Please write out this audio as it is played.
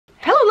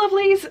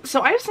lovelies,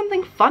 so I have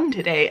something fun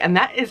today, and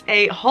that is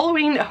a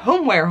Halloween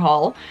homeware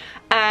haul.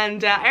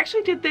 And I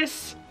actually did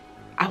this,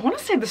 I want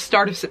to say the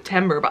start of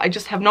September, but I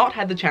just have not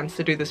had the chance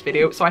to do this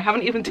video, so I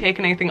haven't even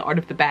taken anything out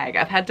of the bag.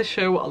 I've had to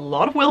show a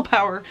lot of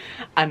willpower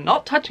and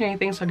not touch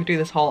anything so I could do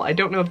this haul. I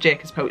don't know if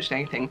Jake has poached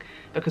anything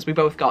because we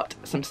both got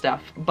some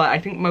stuff, but I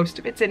think most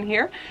of it's in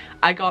here.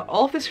 I got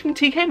all of this from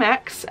TK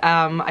Maxx.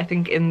 I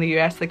think in the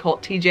US they call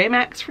it TJ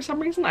Maxx for some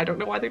reason. I don't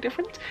know why they're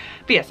different.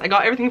 But yes, I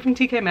got everything from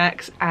TK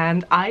Maxx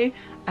and I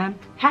am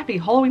happy.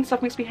 Halloween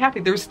stuff makes me happy.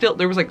 There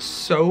was like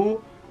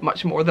so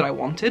much more that I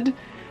wanted,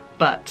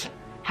 but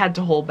had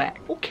to hold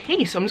back.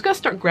 Okay, so I'm just gonna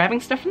start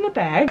grabbing stuff from the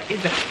bag.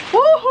 Is it?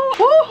 Woohoo!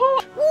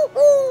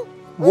 Woohoo!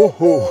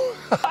 Woohoo!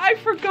 I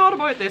forgot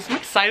about this. I'm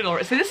excited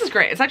already. So this is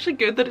great. It's actually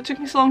good that it took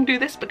me so long to do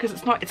this because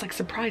it's like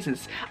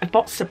surprises. I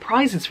bought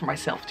surprises for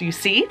myself. Do you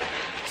see?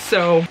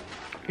 So,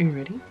 are you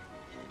ready?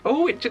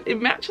 Oh, it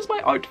matches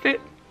my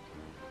outfit.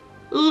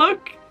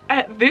 Look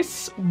at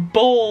this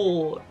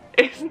bowl.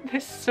 Isn't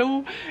this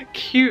so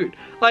cute?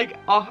 Like,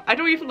 I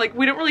don't even, like,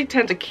 we don't really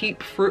tend to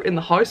keep fruit in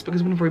the house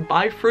because whenever we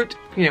buy fruit,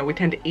 you know, we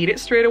tend to eat it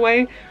straight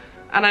away.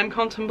 And I'm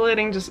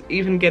contemplating just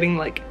even getting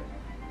like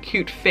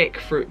cute fake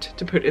fruit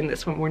to put in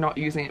this when we're not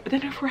using it. But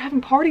then if we're having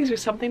parties or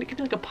something, it could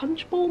be like a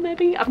punch bowl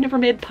maybe? I've never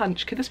made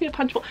punch. Could this be a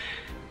punch bowl?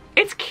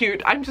 It's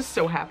cute. I'm just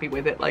so happy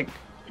with it. Like,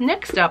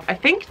 next up, I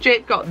think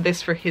Jake got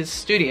this for his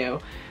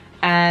studio.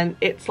 And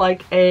it's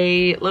like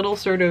a little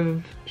sort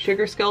of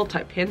sugar skull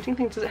type painting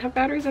thing. Does it have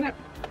batteries in it?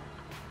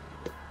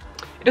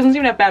 It doesn't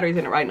even have batteries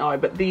in it right now,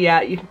 but the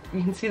you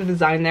can see the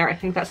design there. I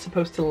think that's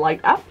supposed to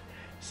light up.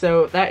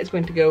 So that is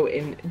going to go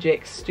in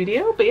Jake's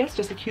studio. But yes,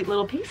 just a cute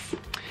little piece.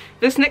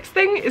 This next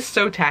thing is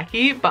so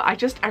tacky, but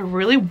I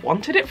really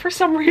wanted it for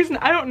some reason.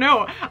 I don't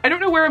know. I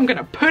don't know where I'm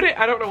gonna put it.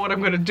 I don't know what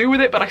I'm gonna do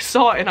with it, but I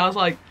saw it and I was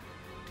like,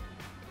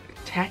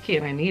 tacky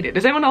and I need it.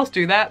 Does anyone else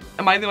do that?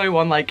 Am I the only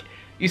one, like,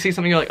 you see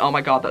something, you're like, oh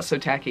my god, that's so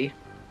tacky.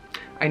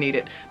 I need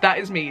it. That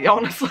is me,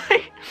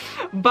 honestly.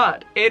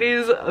 But it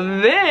is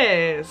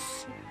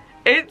this.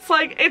 It's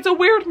like, it's a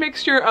weird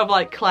mixture of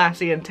like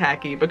classy and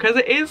tacky because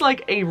it is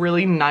like a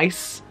really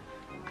nice,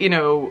 you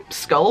know,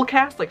 skull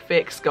cast, like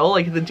fake skull,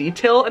 like the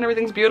detail and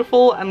everything's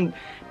beautiful,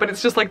 but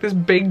it's just like this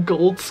big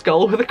gold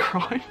skull with a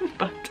crown.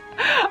 But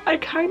I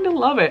kind of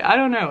love it. I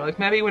don't know, like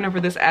maybe whenever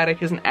this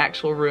attic is an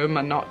actual room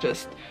and not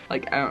just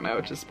like, I don't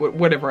know, just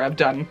whatever I've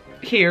done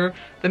here,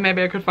 then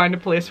maybe I could find a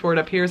place for it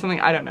up here or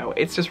something. I don't know.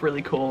 It's just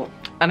really cool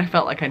and I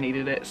felt like I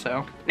needed it,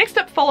 so. Next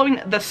up, following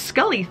the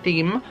Scully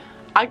theme,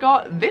 I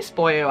got this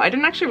boyo. I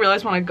didn't actually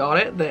realize when I got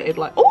it that it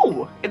like,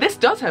 oh, this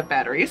does have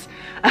batteries.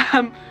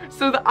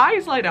 So the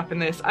eyes light up in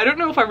this. I don't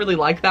know if I really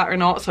like that or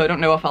not, so I don't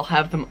know if I'll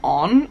have them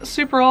on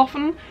super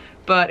often,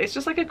 but it's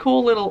just like a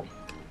cool little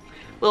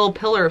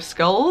pillar of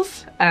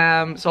skulls.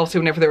 So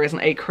obviously whenever there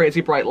isn't a crazy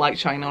bright light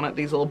shine on it,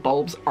 these little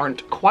bulbs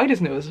aren't quite as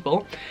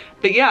noticeable.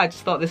 But yeah, I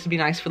just thought this would be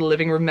nice for the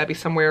living room, maybe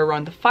somewhere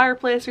around the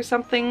fireplace or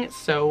something,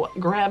 so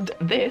grabbed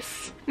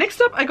this.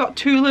 Next up, I got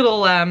two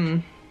little,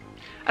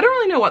 I don't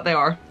really know what they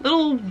are.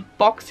 Little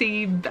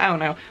boxy, I don't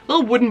know,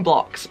 little wooden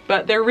blocks,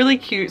 but they're really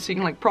cute, so you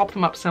can like prop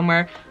them up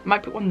somewhere. I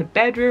might put one in the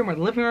bedroom or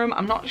the living room,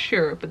 I'm not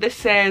sure. But this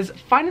says,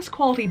 finest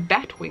quality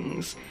bat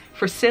wings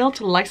for sale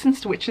to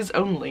licensed witches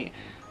only.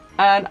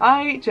 And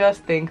I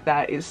just think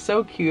that is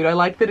so cute. I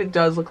like that it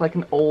does look like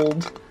an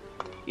old,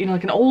 you know,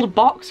 like an old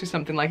box or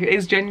something. Like it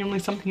is genuinely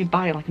something you'd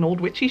buy in like an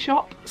old witchy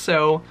shop.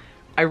 So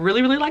I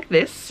really, really like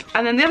this.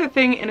 And then the other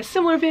thing in a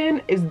similar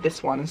vein is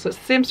this one. So it's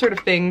the same sort of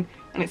thing.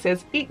 And it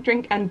says, eat,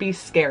 drink, and be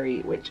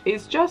scary, which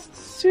is just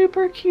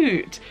super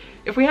cute.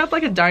 If we had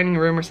like a dining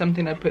room or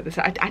something, I'd put this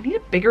out. I need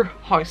a bigger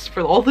house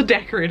for all the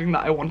decorating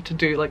that I want to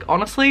do. Like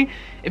honestly,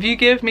 if you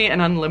give me an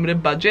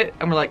unlimited budget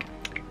and we're like,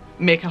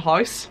 make a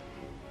house,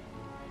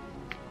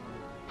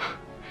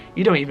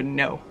 you don't even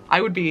know.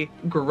 I would be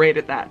great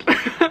at that.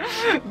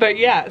 But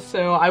yeah,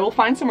 so I will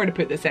find somewhere to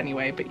put this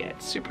anyway, but yeah,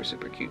 it's super,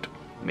 super cute.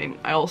 I mean,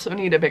 I also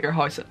need a bigger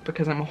house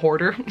because I'm a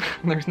hoarder.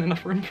 There isn't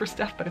enough room for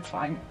stuff, but it's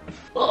fine.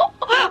 Oh,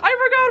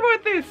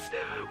 I forgot about this.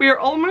 We are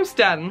almost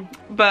done,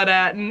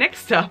 but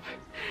next up,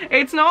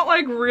 it's not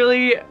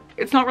really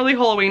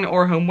Halloween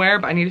or homeware,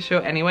 but I need to show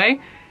it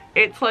anyway.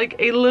 It's like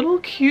a little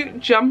cute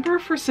jumper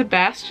for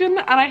Sebastian,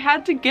 and I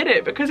had to get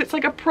it because it's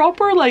like a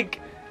proper,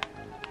 like,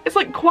 it's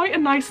like quite a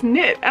nice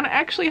knit, and it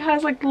actually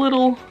has like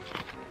little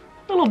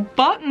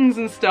buttons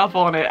and stuff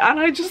on it, and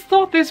I just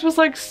thought this was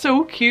like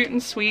so cute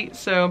and sweet.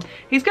 So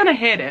he's gonna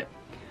hate it,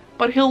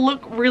 but he'll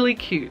look really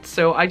cute.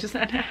 So and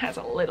it has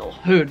a little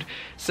hood.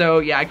 So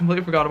yeah, I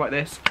completely forgot about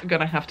this. I'm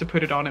gonna have to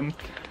put it on him.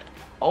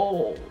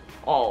 Oh.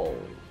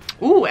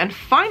 Ooh, and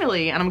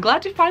finally, and I'm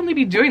glad to finally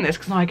be doing this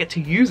because now I get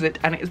to use it,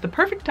 and it is the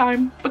perfect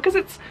time because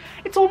it's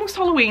almost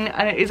Halloween,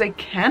 and it is a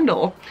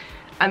candle.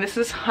 And this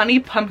is honey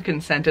pumpkin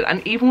scented,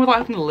 and even without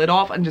having the lid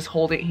off and just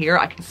hold it here,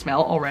 I can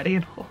smell already,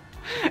 and oh,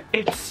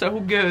 it's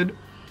so good.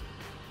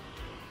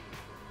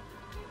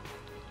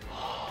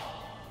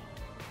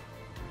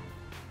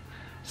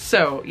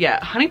 So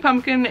yeah, honey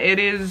pumpkin, it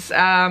is,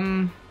 I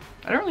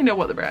don't really know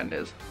what the brand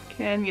is.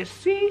 Can you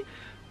see?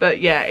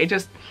 But yeah, it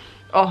just,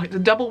 Oh, it's a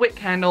double wick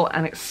candle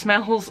and it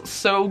smells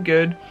so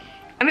good.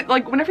 And it,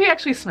 like, whenever you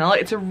actually smell it,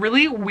 it's a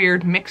really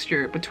weird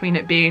mixture between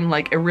it being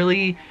like a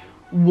really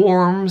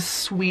warm,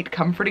 sweet,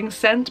 comforting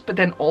scent, but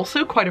then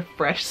also quite a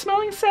fresh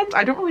smelling scent.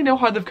 I don't really know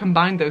how they've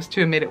combined those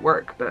two and made it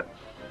work, but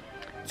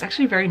it's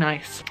actually very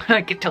nice.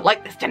 I get to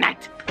light this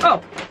tonight.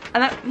 Oh,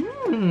 and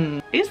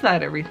that, is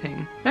that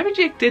everything? Maybe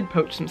Jake did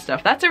poach some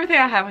stuff. That's everything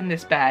I have in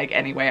this bag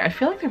anyway. I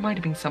feel like there might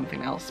have been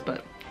something else,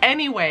 but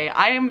anyway,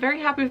 I am very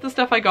happy with the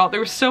stuff I got. There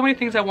were so many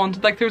things I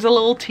wanted. Like, there was a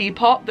little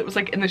teapot that was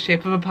like in the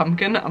shape of a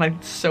pumpkin, and I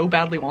so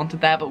badly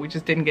wanted that, but we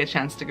just didn't get a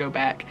chance to go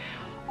back.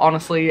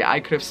 Honestly, I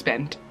could have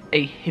spent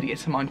a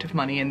hideous amount of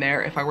money in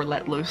there if I were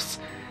let loose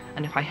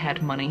and if I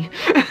had money.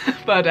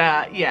 But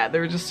yeah, they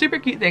were just super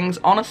cute things.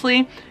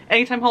 Honestly,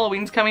 anytime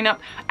Halloween's coming up,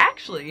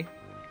 actually,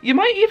 you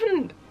might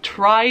even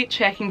try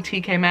checking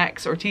TK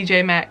Maxx or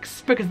TJ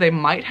Maxx because they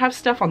might have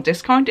stuff on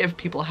discount if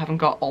people haven't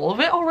got all of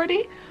it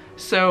already.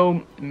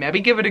 So maybe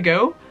give it a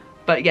go.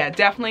 But yeah,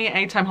 definitely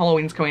anytime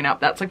Halloween's coming up,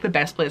 that's like the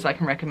best place I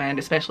can recommend,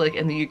 especially like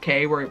in the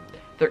UK where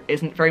there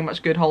isn't very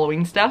much good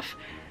Halloween stuff.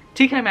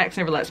 TK Maxx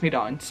never lets me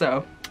down,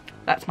 so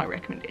that's my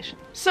recommendation.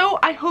 So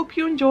I hope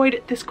you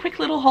enjoyed this quick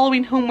little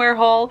Halloween homeware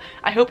haul.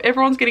 I hope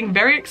everyone's getting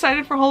very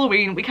excited for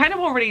Halloween. We kind of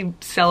already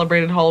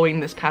celebrated Halloween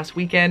this past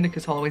weekend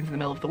because Halloween's in the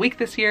middle of the week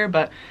this year,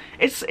 but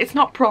it's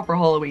not proper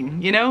Halloween,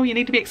 you know? You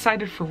need to be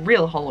excited for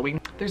real Halloween.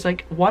 There's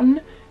like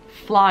one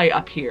fly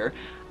up here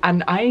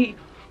and I'm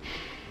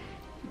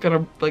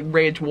gonna like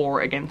rage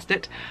war against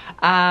it.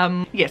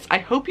 Yes, I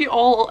hope you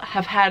all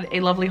have had a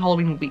lovely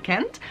Halloween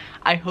weekend.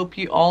 I hope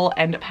you all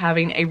end up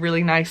having a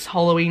really nice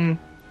Halloween,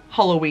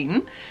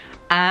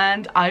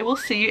 and I will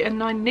see you in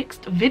my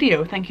next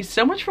video. Thank you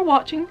so much for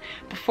watching.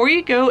 Before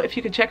you go, if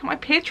you could check out my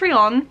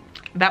Patreon,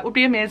 that would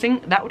be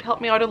amazing. That would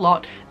help me out a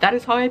lot. That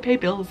is how I pay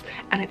bills,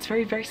 and it's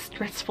very, very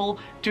stressful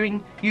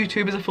doing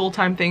YouTube as a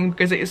full-time thing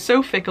because it is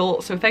so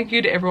fickle. So thank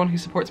you to everyone who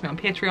supports me on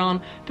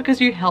Patreon because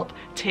you help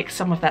take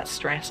some of that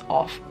stress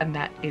off, and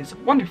that is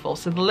wonderful.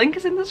 So the link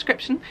is in the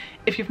description.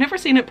 If you've never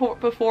seen it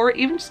before,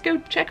 even just go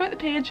check out the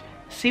page,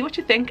 see what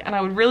you think, and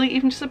I would really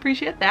even just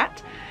appreciate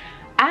that.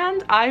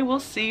 And I will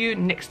see you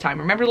next time.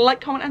 Remember to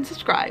like, comment, and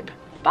subscribe.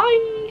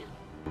 Bye!